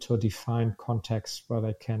into a defined context where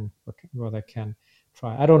they can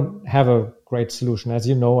try. I don't have a great solution. As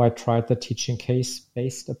you know, I tried the teaching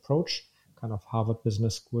case-based approach, kind of Harvard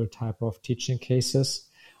Business School type of teaching cases,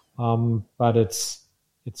 but it's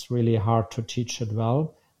really hard to teach it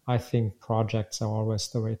well. I think projects are always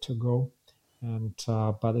the way to go,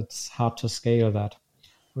 but it's hard to scale that.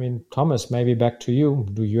 I mean, Thomas, maybe back to you.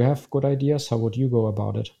 Do you have good ideas? How would you go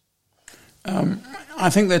about it? I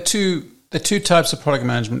think there are two types of product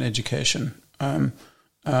management education.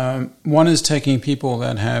 One is taking people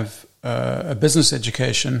that have a business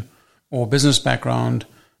education or business background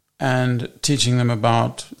and teaching them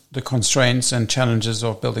about the constraints and challenges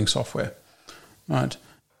of building software, right?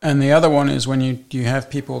 And the other one is when you have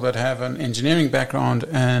people that have an engineering background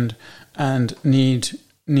and need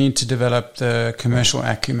to develop the commercial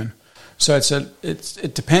acumen. So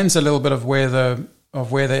it depends a little bit of where the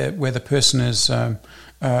person is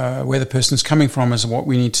where the person is coming from as what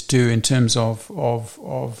we need to do in terms of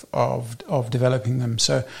developing them.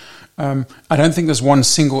 So I don't think there's one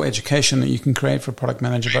single education that you can create for a product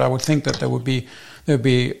manager, but I would think that there would be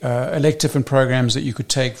elective and programs that you could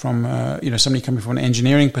take from somebody coming from an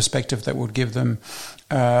engineering perspective that would give them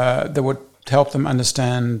that would help them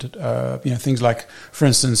understand things like, for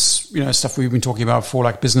instance, stuff we've been talking about before,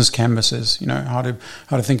 like business canvases. How to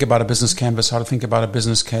think about a business canvas, how to think about a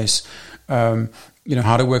business case.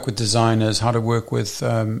 How to work with designers, how to work with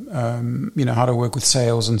how to work with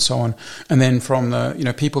sales and so on. And then from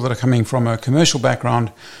the people that are coming from a commercial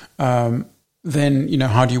background, then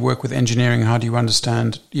how do you work with engineering? How do you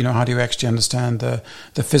understand? How do you actually understand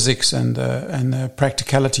the physics and the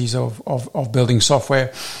practicalities of building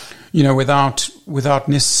software? Without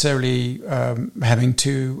necessarily having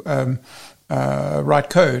to write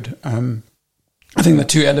code. I think the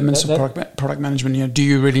two elements of product management, do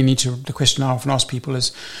you really need to, the question I often ask people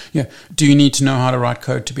is, do you need to know how to write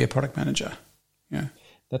code to be a product manager? Yeah.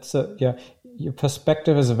 Your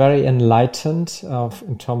perspective is very enlightened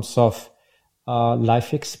in terms of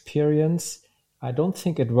life experience. I don't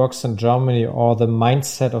think it works in Germany, or the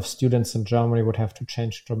mindset of students in Germany would have to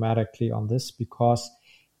change dramatically on this, because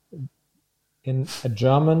in a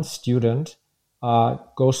German student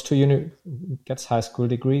gets high school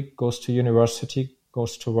degree, goes to university,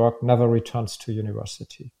 goes to work, never returns to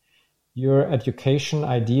university. Your education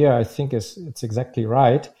idea, I think, it's exactly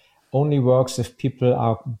right, only works if people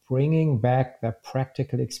are bringing back their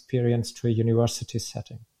practical experience to a university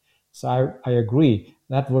setting. So I agree,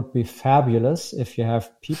 that would be fabulous if you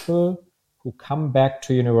have people who come back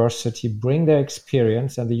to university, bring their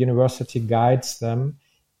experience, and the university guides them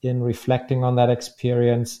in reflecting on that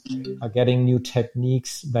experience, getting new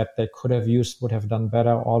techniques that they could have used, would have done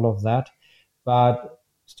better, all of that. But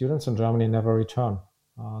students in Germany never return.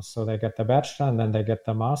 So they get the bachelor and then they get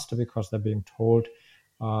the master because they're being told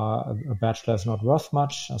a bachelor is not worth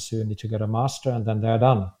much, so you need to get a master, and then they're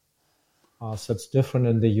done. So it's different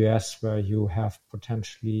in the US, where you have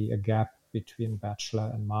potentially a gap between bachelor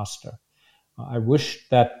and master. I wish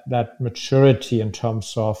that maturity in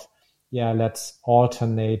terms of, let's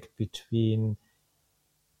alternate between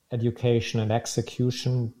education and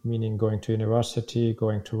execution, meaning going to university,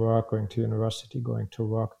 going to work, going to university, going to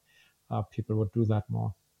work. People would do that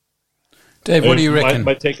more. Dave, what do you reckon?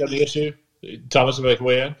 My take on the issue, Thomas, if I can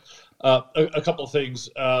weigh in. A couple of things.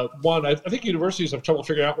 One, I think universities have trouble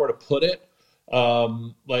figuring out where to put it.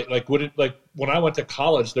 Like when I went to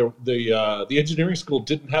college, the engineering school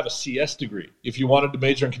didn't have a CS degree. If you wanted to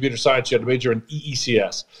major in computer science, you had to major in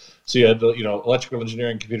EECS. So you had electrical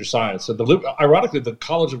engineering, computer science. So ironically, the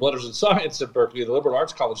College of Letters and Science at Berkeley, the liberal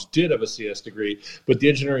arts college, did have a CS degree, but the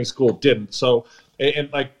engineering school didn't. So, and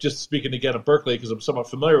like just speaking again of Berkeley, because I'm somewhat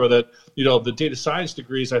familiar with it, the data science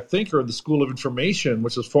degrees I think are in the School of Information,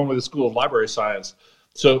 which is formerly the School of Library Science.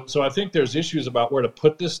 So I think there's issues about where to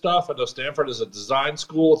put this stuff. I know Stanford is a design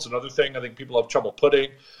school. It's another thing I think people have trouble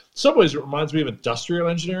putting. In some ways, it reminds me of industrial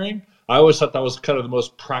engineering. I always thought that was kind of the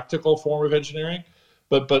most practical form of engineering.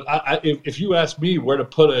 But if you ask me where to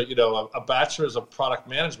put a bachelor's of product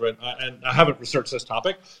management, and I haven't researched this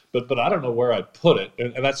topic, but I don't know where I'd put it,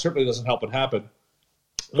 and that certainly doesn't help it happen.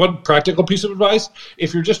 One practical piece of advice: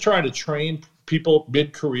 if you're just trying to train people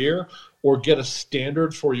mid-career or get a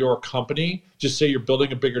standard for your company, just say you're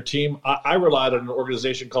building a bigger team. I relied on an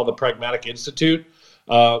organization called the Pragmatic Institute.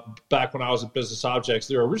 Back when I was at Business Objects,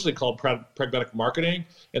 they were originally called Pragmatic Marketing,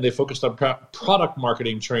 and they focused on product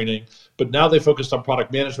marketing training, but now they focused on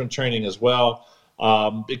product management training as well.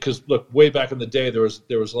 Because look, way back in the day, there was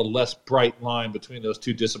a less bright line between those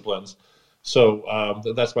two disciplines. So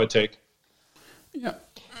that's my take. Yeah.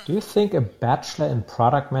 Do you think a bachelor in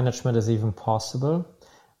product management is even possible?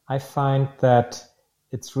 I find that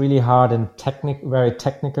it's really hard in very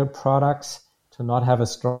technical products to not have a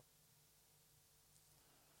strong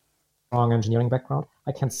engineering background.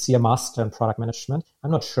 I can see a master in product management.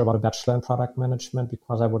 I'm not sure about a bachelor in product management,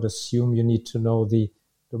 because I would assume you need to know the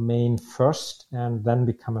domain first and then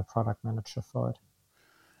become a product manager for it.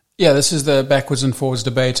 Yeah, this is the backwards and forwards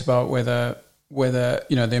debate about whether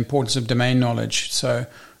the importance of domain knowledge. So,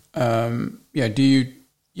 are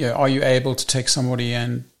you able to take somebody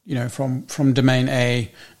and from domain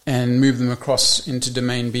A and move them across into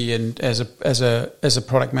domain B, and as a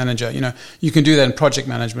product manager. You can do that in project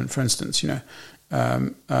management, for instance.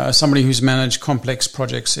 Somebody who's managed complex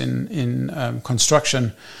projects in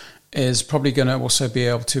construction is probably going to also be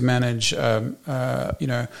able to manage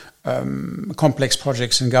complex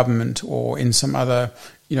projects in government or in some other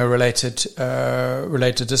related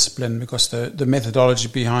discipline, because the methodology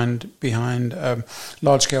behind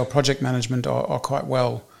large scale project management are quite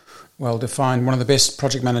well defined. One of the best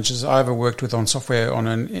project managers I ever worked with on software on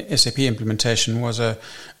an SAP implementation was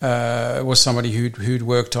somebody who'd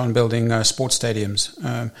worked on building sports stadiums,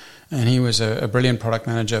 and he was a brilliant product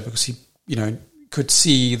manager because he could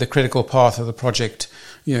see the critical path of the project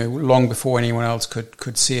long before anyone else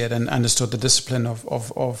could see it, and understood the discipline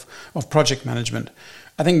of project management.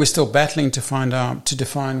 I think we're still battling to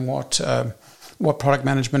define what product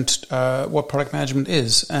management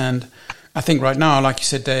is. And I think right now, like you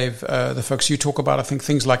said, Dave, the folks you talk about, I think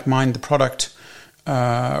things like Mind the Product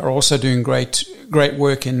are also doing great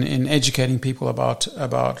work in educating people about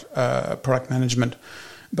product management.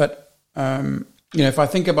 But if I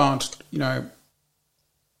think about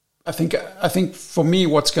I think for me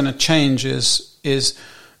what's going to change is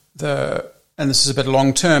and this is a bit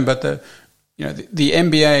long term, but the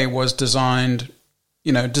MBA was designed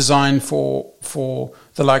for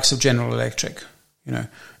the likes of General Electric.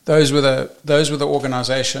 Those were the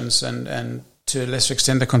organizations and to a lesser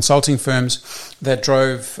extent the consulting firms that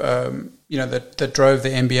drove that drove the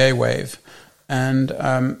MBA wave. And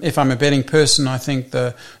if I'm a betting person, I think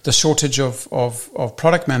the shortage of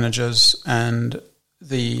product managers and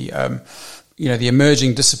the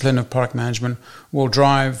emerging discipline of product management will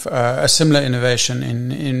drive a similar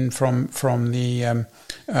innovation from the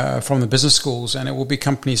business schools, and it will be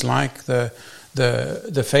companies like the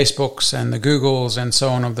Facebooks and the Googles and so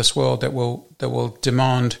on of this world that will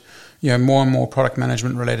demand more and more product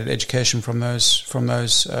management related education from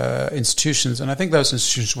those institutions, and I think those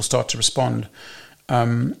institutions will start to respond.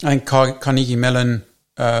 I think Carnegie Mellon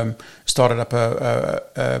started up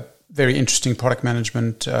a very interesting product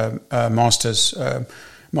management masters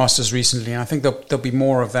recently, and I think there'll be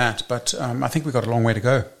more of that. But I think we've got a long way to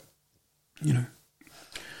go.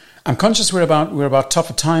 I'm conscious we're about top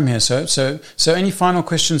of time here. So any final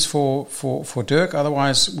questions for Dirk?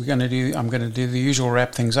 Otherwise, I'm going to do the usual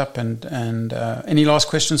wrap things up. And any last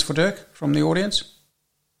questions for Dirk from the audience?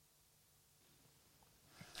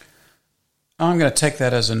 I'm going to take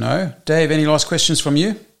that as a no. Dave, any last questions from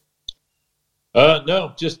you?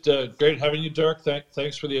 No, just great having you, Dirk.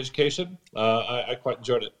 Thanks for the education. I quite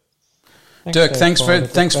enjoyed it. Dirk, thanks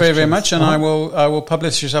very much, and I will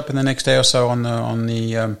publish this up in the next day or so on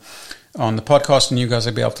the podcast, and you guys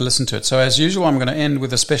will be able to listen to it. So as usual, I'm going to end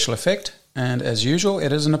with a special effect, and as usual,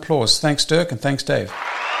 it is an applause. Thanks, Dirk, and thanks, Dave.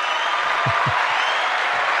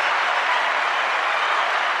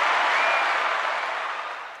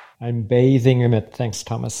 I'm bathing in it. Thanks,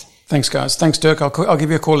 Thomas. Thanks, guys. Thanks, Dirk. I'll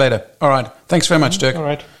give you a call later. All right. Thanks very much, Dirk. All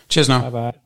right. Cheers now. Bye-bye.